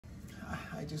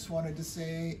just wanted to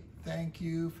say thank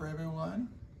you for everyone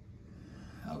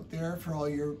out there for all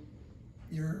your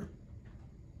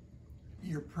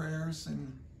prayers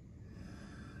and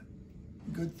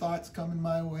good thoughts coming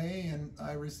my way, and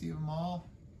I receive them all.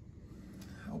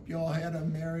 Hope you all had a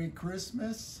Merry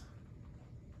Christmas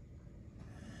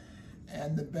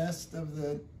and the best of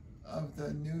the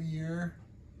new year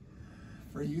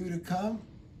for you to come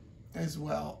as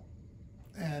well.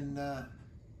 And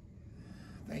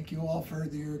thank you all for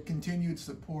your continued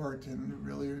support, and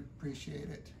really appreciate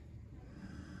it.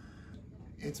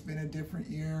 It's been a different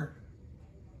year.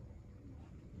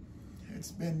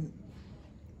 It's been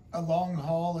a long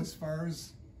haul as far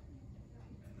as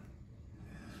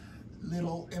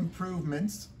little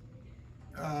improvements,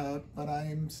 but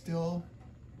I'm still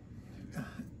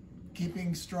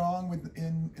keeping strong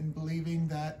in believing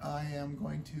that I am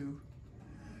going to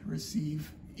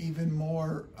receive even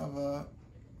more of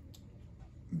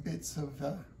bits of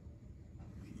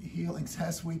healings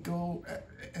as we go,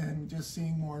 and just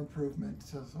seeing more improvement.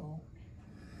 So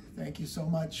thank you so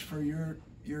much for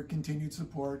your continued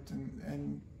support,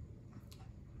 and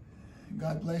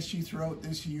God bless you throughout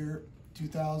this year,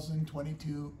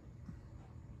 2022.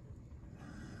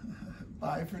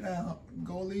 Bye for now.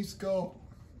 Go Leafs, go.